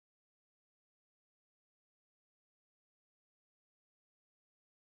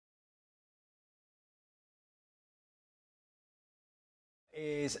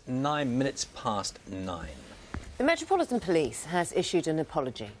Is 9 minutes past 9. The Metropolitan Police has issued an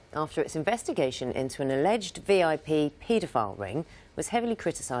apology after its investigation into an alleged VIP paedophile ring was heavily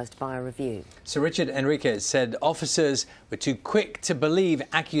criticised by a review. Sir Richard Enriquez said officers were too quick to believe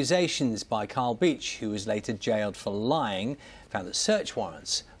accusations by Carl Beach, who was later jailed for lying, found that search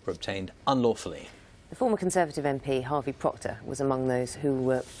warrants were obtained unlawfully. The former Conservative MP, Harvey Proctor, was among those who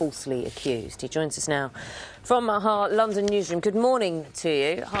were falsely accused. He joins us now from our London newsroom. Good morning to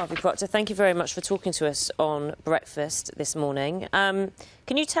you, Harvey Proctor. Thank you very much for talking to us on Breakfast this morning. Can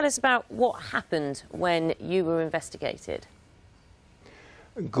you tell us about what happened when you were investigated?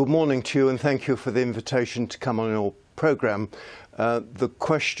 Good morning to you, and thank you for the invitation to come on your programme. The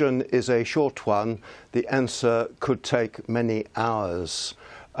question is a short one. The answer could take many hours.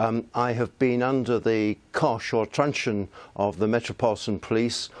 I have been under the cosh or truncheon of the Metropolitan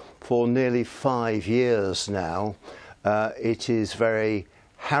Police for nearly 5 years now. It is very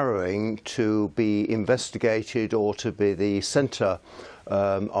harrowing to be investigated or to be the centre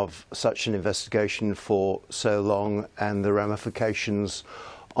of such an investigation for so long, and the ramifications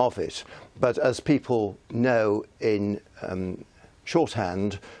of it. But as people know in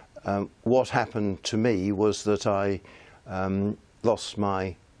shorthand, what happened to me was that I lost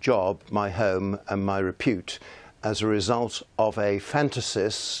my job, my home and my repute as a result of a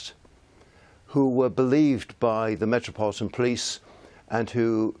fantasist who were believed by the Metropolitan Police and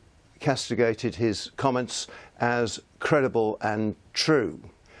who castigated his comments as credible and true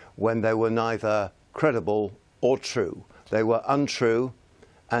when they were neither credible or true. They were untrue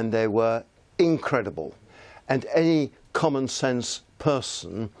and they were incredible. And any common sense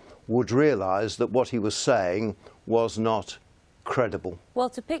person would realise that what he was saying was not credible. Well,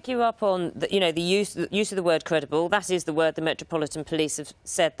 to pick you up on the use of the word credible, that is the word the Metropolitan Police have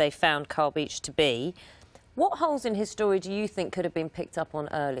said they found Carl Beach to be. What holes in his story do you think could have been picked up on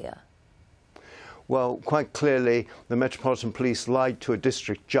earlier? Well, quite clearly the Metropolitan Police lied to a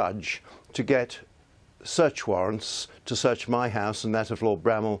district judge to get search warrants to search my house and that of Lord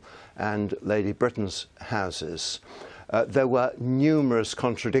Bramall and Lady Britton's houses. There were numerous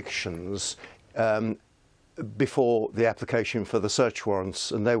contradictions before the application for the search warrants,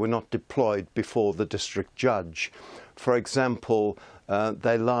 and they were not deployed before the district judge. For example,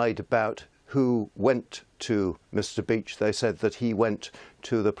 they lied about who went to Mr. Beach. They said that he went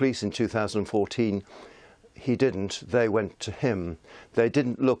to the police in 2014. He didn't. They went to him. They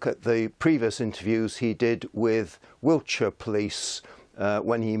didn't look at the previous interviews he did with Wiltshire Police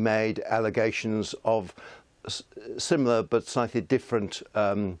when he made allegations of similar but slightly different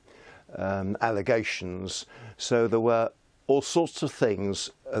allegations. So there were all sorts of things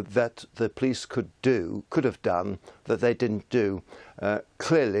that the police could have done that they didn't do.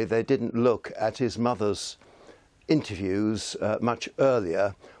 Clearly they didn't look at his mother's interviews much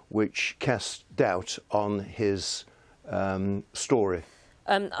earlier, which cast doubt on his story.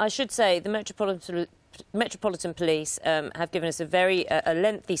 I should say the Metropolitan Police have given us a very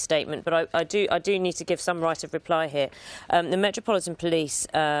lengthy statement, but I do need to give some right of reply here. The Metropolitan Police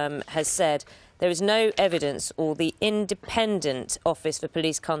has said there is no evidence, or the Independent Office for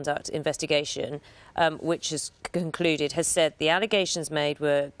Police Conduct investigation, which has concluded, has said the allegations made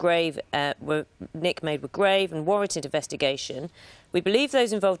were grave, were grave and warranted investigation. We believe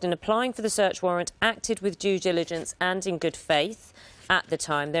those involved in applying for the search warrant acted with due diligence and in good faith. At the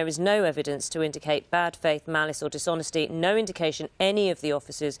time, there is no evidence to indicate bad faith, malice or dishonesty, no indication any of the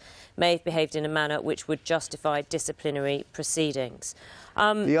officers may have behaved in a manner which would justify disciplinary proceedings.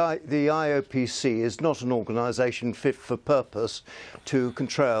 The IOPC is not an organisation fit for purpose to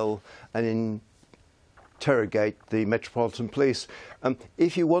control and interrogate the Metropolitan Police.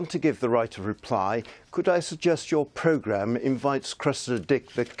 If you want to give the right of reply, could I suggest your programme invites Cressida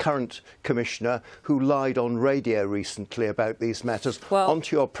Dick, the current Commissioner, who lied on radio recently about these matters,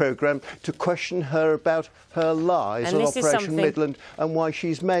 onto your programme to question her about her lies on Operation Midland and why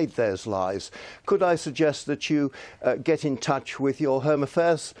she's made those lies. Could I suggest that you get in touch with your Home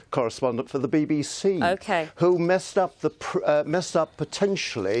Affairs correspondent for the BBC, who messed up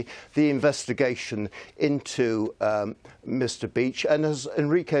potentially the investigation into Mr. Beach, and as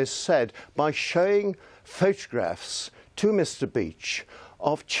Enriquez said, by showing photographs to Mr. Beach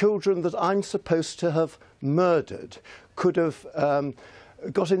of children that I'm supposed to have murdered, could have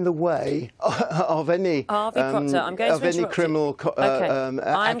got in the way of any criminal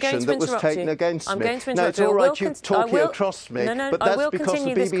action that was taken against me. No, it's all right, you talking across me, but that's because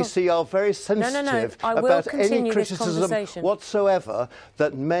the BBC are very sensitive about any criticism whatsoever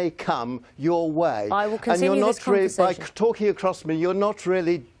that may come your way. I will continue this conversation. By talking across me, you're not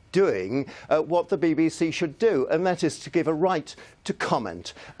really doing what the BBC should do, and that is to give a right to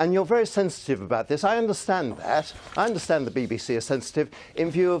comment. And you're very sensitive about this. I understand that. I understand the BBC is sensitive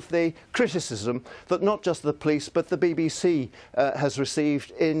in view of the criticism that not just the police but the BBC has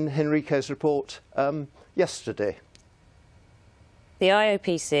received in Henrique's report yesterday. The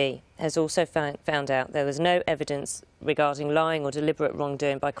IOPC has also found out there was no evidence regarding lying or deliberate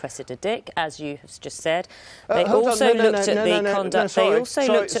wrongdoing by Cressida Dick, as you have just said. They also looked at the conduct. They also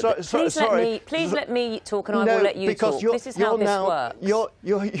looked at. Please let me talk, and I will let you talk. This is how this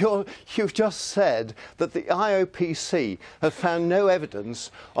works. You've just said that the IOPC have found no evidence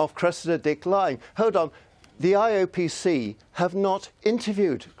of Cressida Dick lying. Hold on. The IOPC have not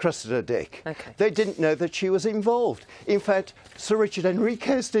interviewed Cressida Dick. Okay. They didn't know that she was involved. In fact, Sir Richard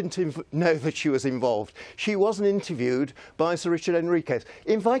Henriques didn't know that she was involved. She wasn't interviewed by Sir Richard Henriques.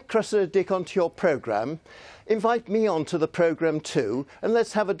 Invite Cressida Dick onto your programme, invite me onto the programme too, and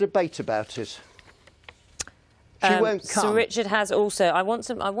let's have a debate about it. She won't come. Sir Richard has also. I want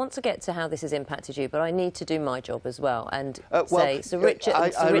to get to how this has impacted you, but I need to do my job as well and say Sir Richard.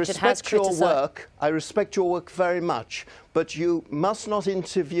 I respect your work. I respect your work very much, but you must not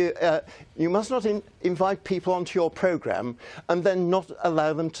interview. You must not invite people onto your programme and then not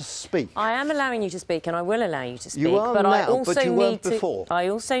allow them to speak. I am allowing you to speak, and I will allow you to speak. You are but now, I also but you need weren't to. before. I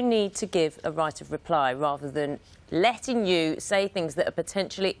also need to give a right of reply rather than letting you say things that are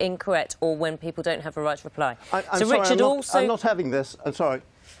potentially incorrect or when people don't have a right to reply. I'm not having this. I'm sorry.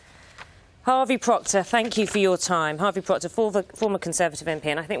 Harvey Proctor, thank you for your time. Harvey Proctor, former Conservative MP,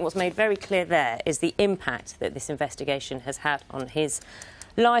 and I think what's made very clear there is the impact that this investigation has had on his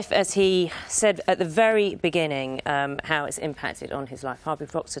life, as he said at the very beginning, how it's impacted on his life. Harvey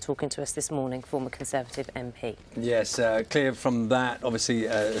Proctor talking to us this morning, former Conservative MP. Yes, clear from that, obviously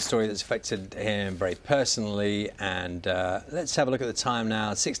a story that's affected him very personally. And let's have a look at the time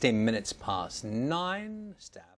now, 16 minutes past 9.